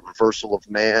in Reversal of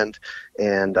Man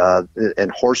and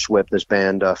Horsewhip, this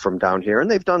band from down here,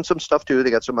 and they've done some stuff too.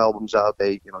 They got some albums out.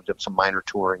 They did some minor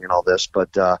touring and all this, but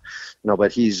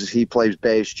he plays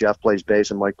bass. Jeff plays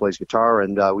bass, and Mike plays guitar,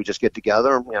 and we just get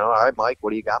together. All right, Mike, what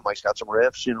do you got? Mike's got some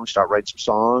riffs. We start writing some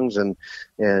songs, and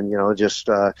just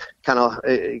kind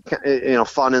of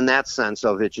fun in that sense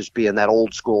of it just being that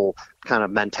old school kind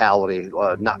of mentality,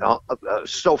 not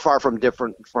so far from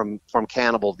different from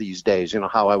Canibal these days.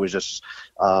 How I was just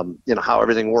how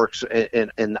everything works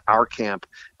in our camp.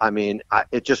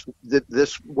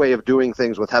 This way of doing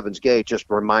things with Heaven's Gate just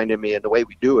reminded me, and the way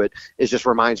we do it just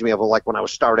reminds me of like when I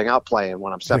was starting out playing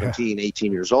when I'm 17,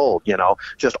 18 years old.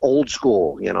 Just old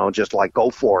school. Just like go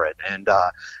for it, and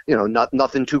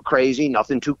nothing too crazy,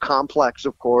 nothing too complex.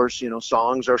 Of course,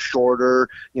 songs are shorter.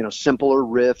 Simpler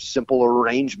riffs, simpler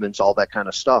arrangements, all that kind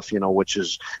of stuff. Which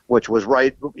was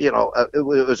right. It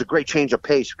was a great change of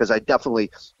pace, because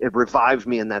it revived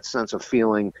me in that sense of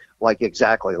feeling like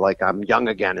I'm young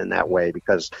again in that way,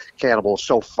 because Canibal is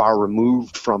so far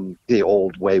removed from the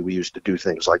old way we used to do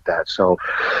things like that. So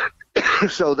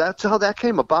that's how that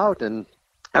came about, and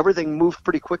everything moved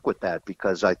pretty quick with that,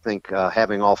 because I think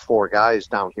having all four guys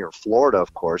down here in Florida,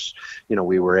 of course,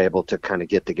 we were able to kind of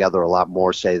get together a lot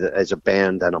more, say, that as a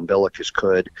band than Umbilicus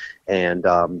could, and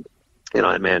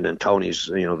and Tony's,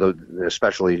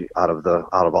 especially out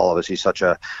of all of us, he's such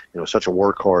a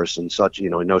workhorse, and such, he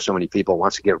knows so many people,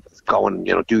 wants to get going,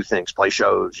 do things, play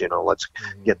shows, let's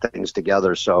get things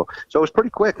together. So it was pretty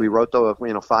quick. We wrote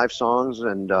the, 5 songs,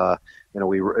 and,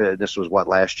 this was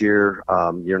last year,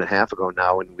 year and a half ago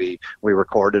now, and we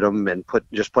recorded them and put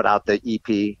out the EP,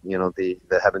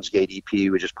 the Heaven's Gate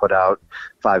EP. We just put out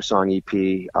 5-song EP,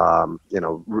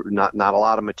 not a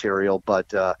lot of material, but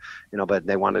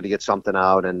they wanted to get something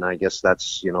out, and I guess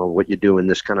that's, what you do in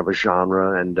this kind of a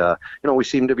genre. And, we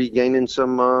seem to be gaining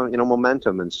some,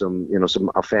 momentum and some,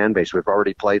 a fan base. We've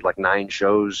already played like 9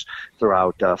 shows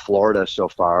throughout Florida so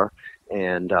far.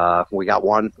 And we got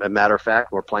one. As a matter of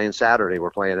fact, we're playing Saturday.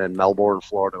 We're playing in Melbourne,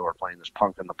 Florida. We're playing this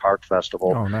Punk in the Park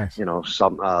festival. Oh, nice.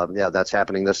 That's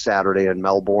happening this Saturday in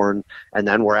Melbourne. And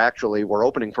then we're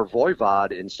opening for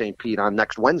Voivod in St. Pete on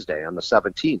next Wednesday, on the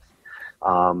 17th.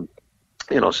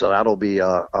 So that'll be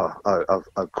a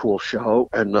cool show.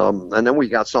 And then we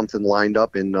got something lined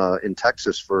up in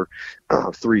Texas for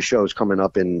 3 shows coming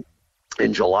up in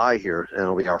July here, and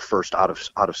it'll be our first out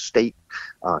of state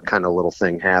kind of little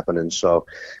thing happening. So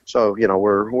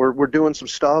we're doing some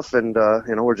stuff, and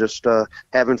we're just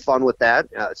having fun with that.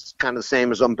 It's kind of the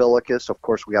same as Umbilicus. Of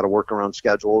course, we got to work around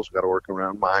schedules. We got to work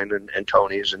around mine and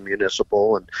Tony's and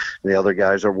Municipal, and the other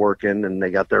guys are working, and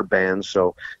they got their bands.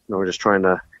 So we're just trying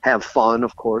to have fun,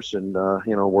 of course, and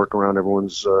work around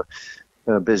everyone's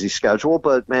busy schedule.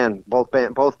 But man, both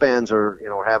bands are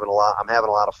we're having a lot. I'm having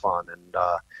a lot of fun, and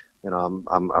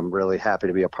I'm really happy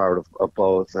to be a part of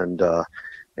both, and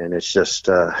it's just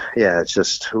it's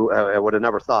just who I would have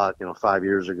never thought 5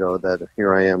 years ago that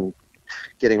here I am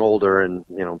getting older and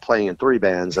playing in 3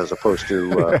 bands as opposed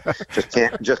to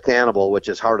just Canibal, which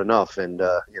is hard enough and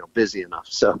busy enough.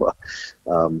 So,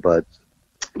 but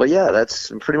yeah,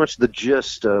 that's pretty much the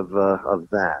gist of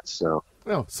that. So.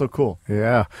 Oh, so cool.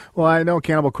 Yeah. Well, I know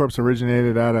Cannibal Corpse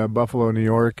originated out of Buffalo, New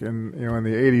York, and in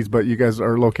the 80s, but you guys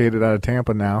are located out of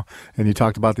Tampa now, and you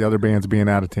talked about the other bands being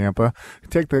out of Tampa.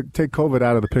 Take COVID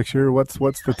out of the picture. What's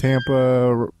the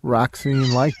Tampa rock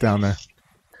scene like down there?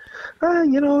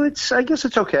 I guess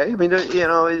it's okay. I mean,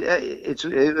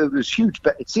 it was huge.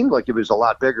 It seemed like it was a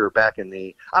lot bigger back in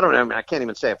the, I don't know, I mean, I can't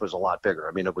even say if it was a lot bigger.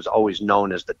 I mean, it was always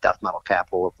known as the death metal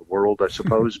capital of the world, I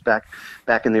suppose, back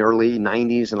in the early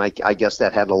 90s. And I guess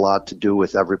that had a lot to do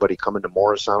with everybody coming to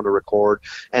Morrisound to record.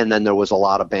 And then there was a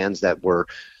lot of bands that were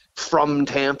from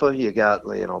Tampa. You got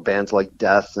bands like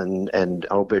Death and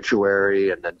Obituary,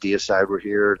 and then Deicide were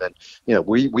here. Then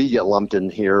we get lumped in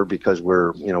here because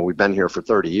we've been here for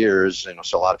 30 years.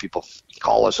 So a lot of people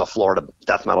call us a Florida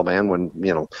death metal band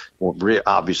when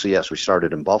obviously yes, we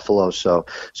started in Buffalo. So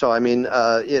I mean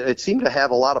it seemed to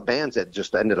have a lot of bands that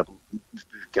just ended up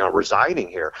residing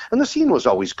here, and the scene was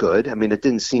always good. I mean, it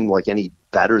didn't seem like any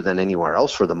better than anywhere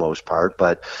else for the most part,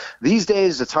 but these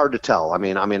days it's hard to tell. I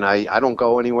mean I don't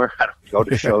go anywhere. I don't go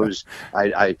to shows.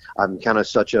 I'm kind of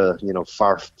such a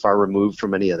far removed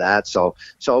from any of that. So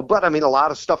but I mean, a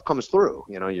lot of stuff comes through.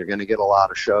 You're going to get a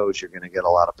lot of shows. You're going to get a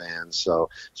lot of bands. So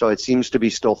it seems to be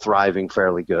still thriving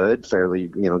fairly good, fairly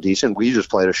decent. We just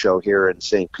played a show here in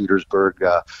St. Petersburg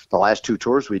the last 2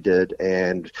 tours we did,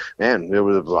 and man, it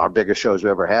was our biggest shows we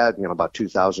ever had. About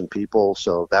 2,000 people.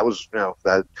 So that was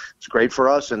that's great for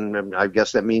us, and I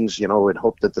guess that means we'd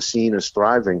hope that the scene is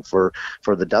thriving for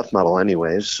the death metal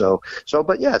anyways. So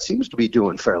but yeah, it seems to be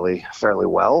doing fairly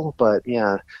well. But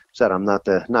yeah, said I'm not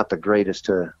the greatest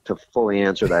to fully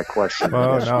answer that question.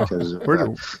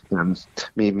 Because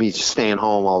me staying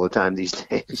home all the time these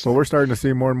days. Well, we're starting to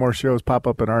see more and more shows pop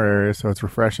up in our area, so it's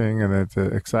refreshing and it's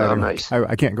exciting. Oh, nice.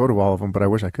 I can't go to all of them, but I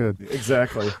wish I could.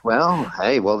 Exactly. Well,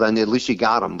 hey, then at least you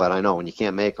got them. But I know when you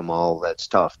can't make them all, that's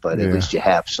tough. But at least you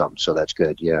have some, so that's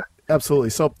good. Yeah. Absolutely.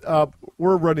 So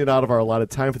we're running out of our allotted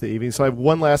time for the evening, so I have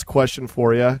one last question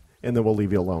for you, and then we'll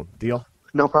leave you alone. Deal?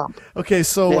 No problem. Okay,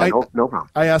 so no problem.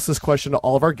 I asked this question to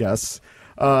all of our guests.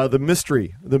 The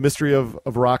mystery of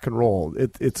rock and roll,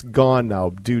 it's gone now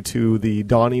due to the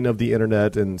dawning of the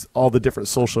internet and all the different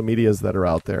social medias that are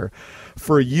out there.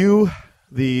 For you,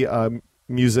 the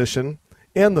musician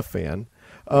and the fan,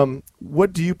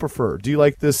 what do you prefer? Do you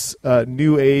like this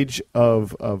new age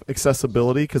of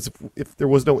accessibility? Because if there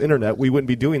was no internet, we wouldn't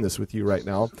be doing this with you right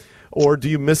now. Or do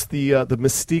you miss the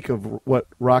mystique of what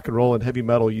rock and roll and heavy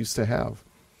metal used to have?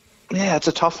 Yeah, it's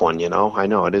a tough one, I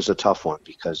know it is a tough one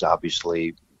because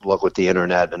obviously look what the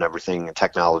internet and everything and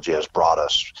technology has brought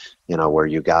us, where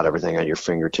you got everything at your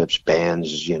fingertips,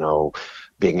 bands,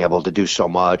 being able to do so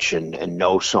much and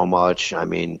know so much. I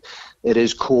mean, it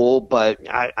is cool, but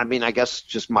I mean, I guess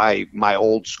just my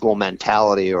old school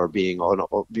mentality or being,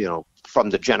 from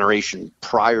the generation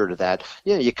prior to that,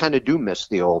 you kind of do miss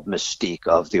the old mystique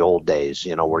of the old days,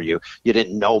 where you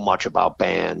didn't know much about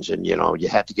bands and, you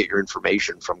had to get your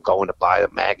information from going to buy a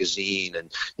magazine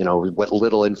and, what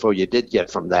little info you did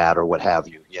get from that or what have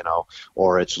you,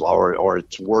 or it's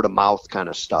word of mouth kind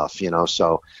of stuff,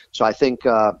 So I think,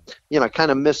 I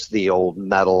kind of miss the old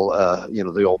metal,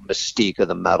 the old mystique of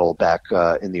the metal back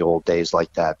in the old days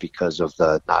like that because of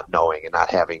the not knowing and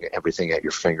not having everything at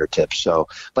your fingertips. So,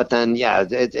 but then, yeah,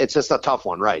 it's just a tough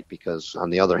one, right? Because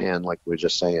on the other hand, like we were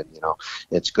just saying,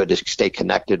 it's good to stay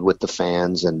connected with the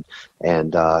fans and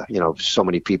so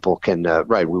many people can,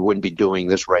 right, we wouldn't be doing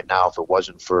this right now if it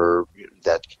wasn't for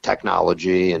that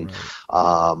technology and,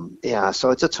 so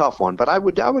it's a tough one. But I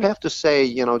would have to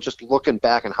say, just looking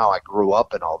back on how I grew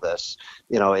up and all this,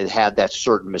 it had that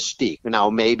certain mystique. Now,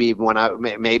 maybe when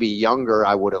maybe younger,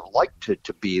 I would have liked it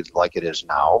to be like it is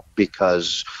now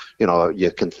because,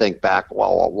 you can think back,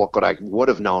 well, look what I would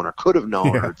have known or could have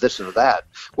known or this and that,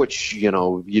 which, you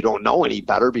don't know any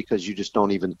better because you just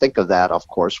don't even think of that, of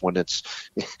course, when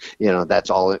it's, that's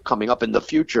all coming up in the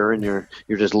future and you're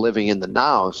just living in the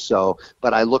now. So,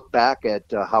 but I look back at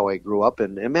how I grew up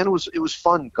and man, it was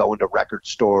fun going to record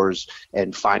stores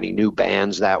and finding new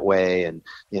bands that way. And,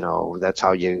 that's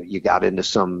how you got into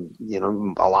some,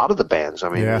 a lot of the bands. I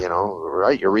mean,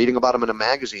 right. You're reading about them in a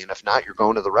magazine. If not, you're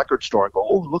going to the record store and go,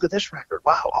 oh, look at this record.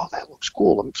 Wow. Oh, that looks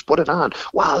cool. Let's put it on.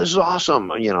 Wow, this is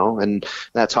awesome. And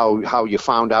that's how you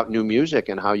found out new music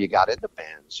and how you got into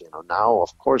bands. Now,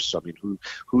 of course, I mean,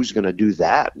 who's going to do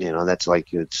that? That's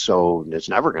like, it's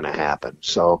never going to happen.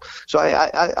 So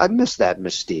I miss that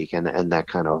mystique and that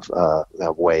kind of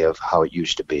that way of how it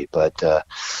used to be. But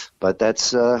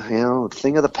that's a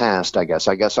thing of the past, I guess.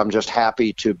 I guess I'm just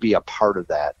happy to be a part of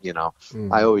that.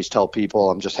 I always tell people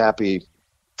I'm just happy.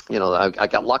 I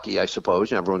got lucky, I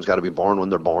suppose. Everyone's got to be born when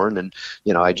they're born, and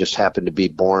I just happened to be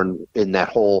born in that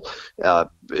whole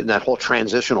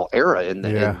transitional era,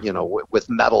 with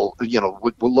metal.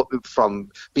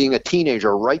 From being a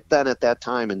teenager right then at that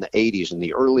time in the '80s, in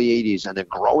the early '80s, and then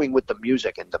growing with the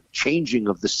music and the changing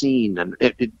of the scene, and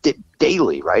it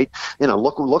daily, right?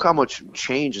 Look how much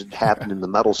change had happened in the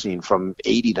metal scene from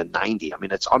 '80 to '90. I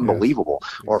mean, it's unbelievable.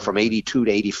 Yes. Or from '82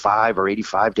 to '85, or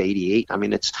 '85 to '88. I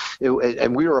mean,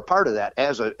 and we were a part of that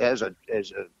as a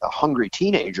hungry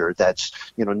teenager that's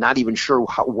not even sure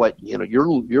what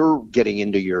you're getting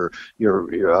into your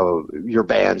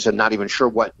bands and not even sure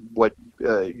what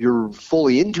you're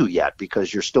fully into yet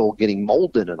because you're still getting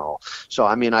molded and all. So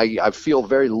I mean I feel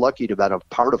very lucky to have been a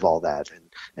part of all that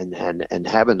and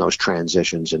having those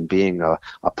transitions and being a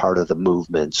part of the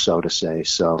movement, so to say.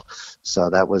 So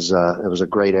that was it was a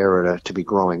great era to be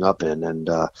growing up in, and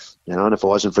and if it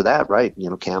wasn't for that, right,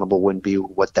 Canibal wouldn't be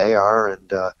what they are,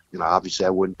 and obviously I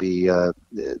wouldn't be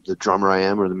the drummer I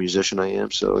am or the musician I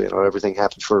am. So everything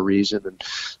happens for a reason, and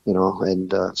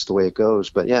and it's the way it goes.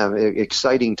 But yeah,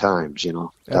 exciting times,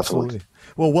 definitely. Absolutely.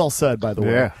 Well said, by the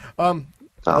way. Yeah.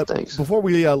 Thanks. Before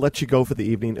we let you go for the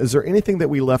evening, is there anything that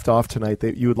we left off tonight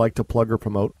that you would like to plug or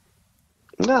promote?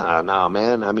 No,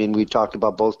 man. I mean, we talked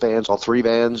about both bands, all three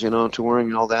bands, touring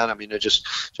and all that. I mean, I just,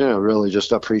 really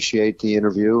just appreciate the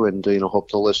interview, and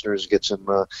hope the listeners get some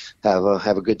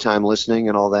have a good time listening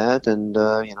and all that, and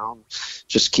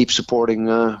just keep supporting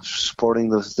the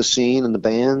scene and the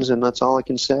bands, and that's all I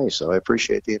can say. So I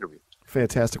appreciate the interview.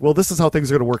 Fantastic. Well, this is how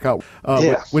things are going to work out.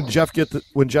 When Jeff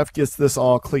gets this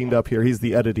all cleaned up here, he's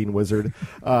the editing wizard.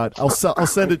 I'll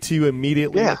send it to you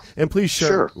immediately. Yeah. And please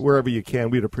share it wherever you can.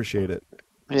 We'd appreciate it.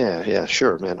 Yeah,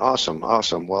 sure, man. Awesome.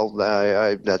 Well,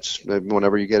 that's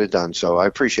whenever you get it done. So I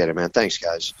appreciate it, man. Thanks,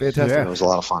 guys. Fantastic. It was a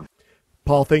lot of fun.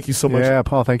 Paul, thank you so much. Yeah,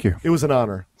 Paul, thank you. It was an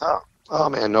honor. Oh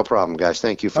man, no problem, guys.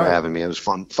 Thank you for having me. It was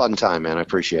fun time, man. I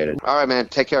appreciate it. All right, man.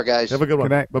 Take care, guys. Have a good one.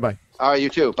 Good night. Bye-bye. All right, you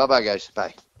too. Bye-bye, guys.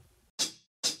 Bye.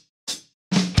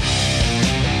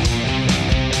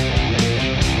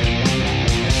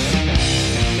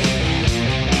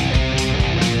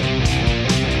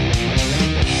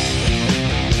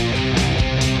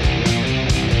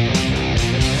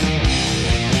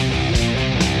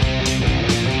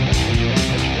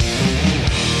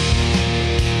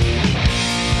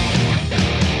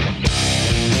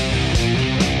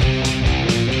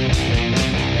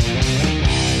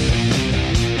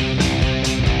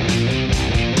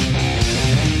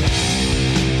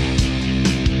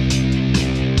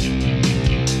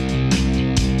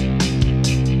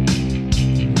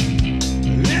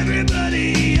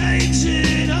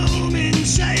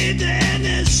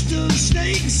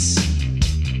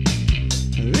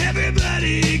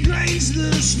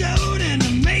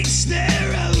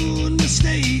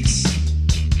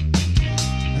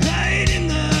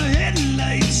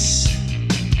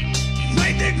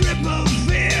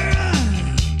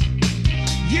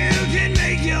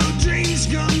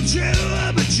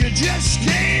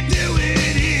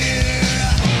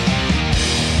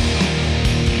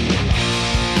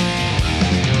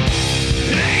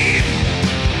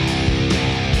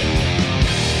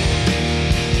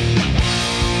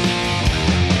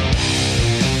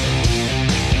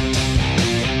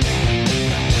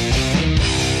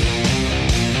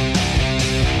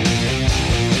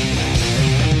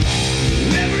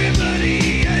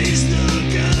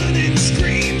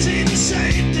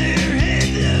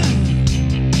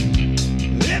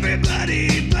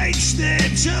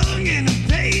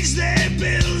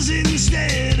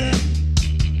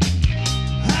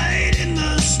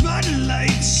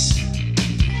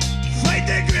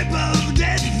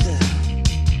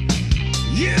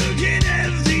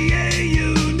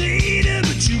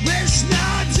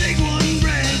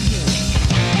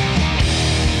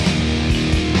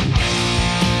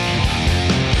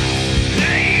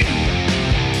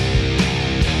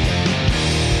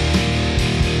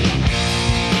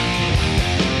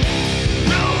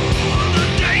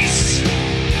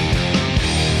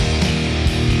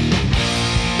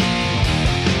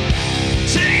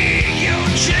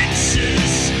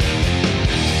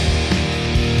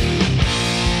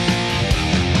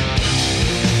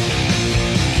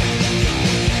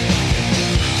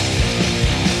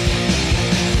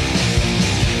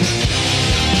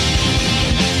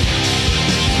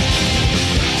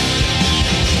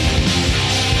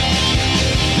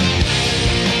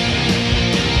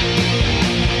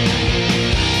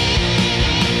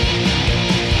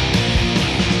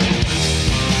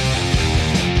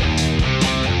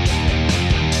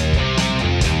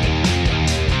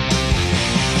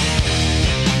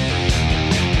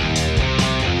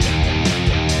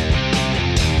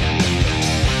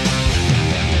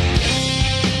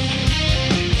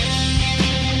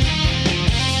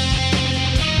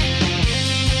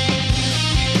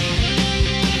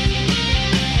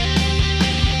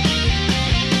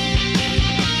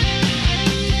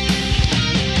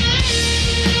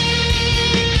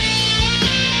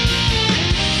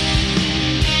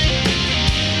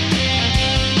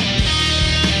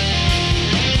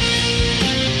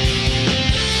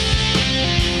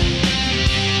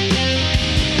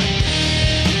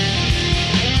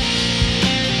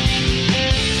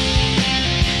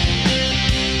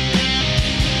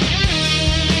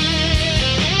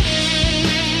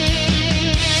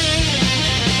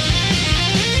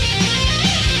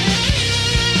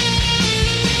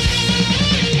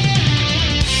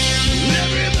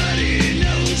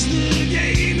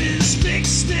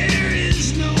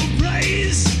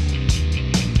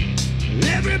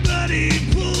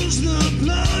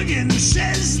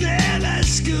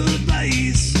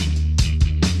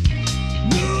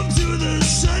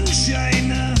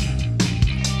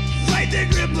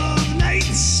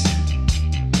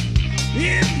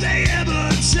 I ever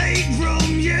take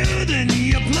from you, then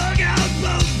you plug out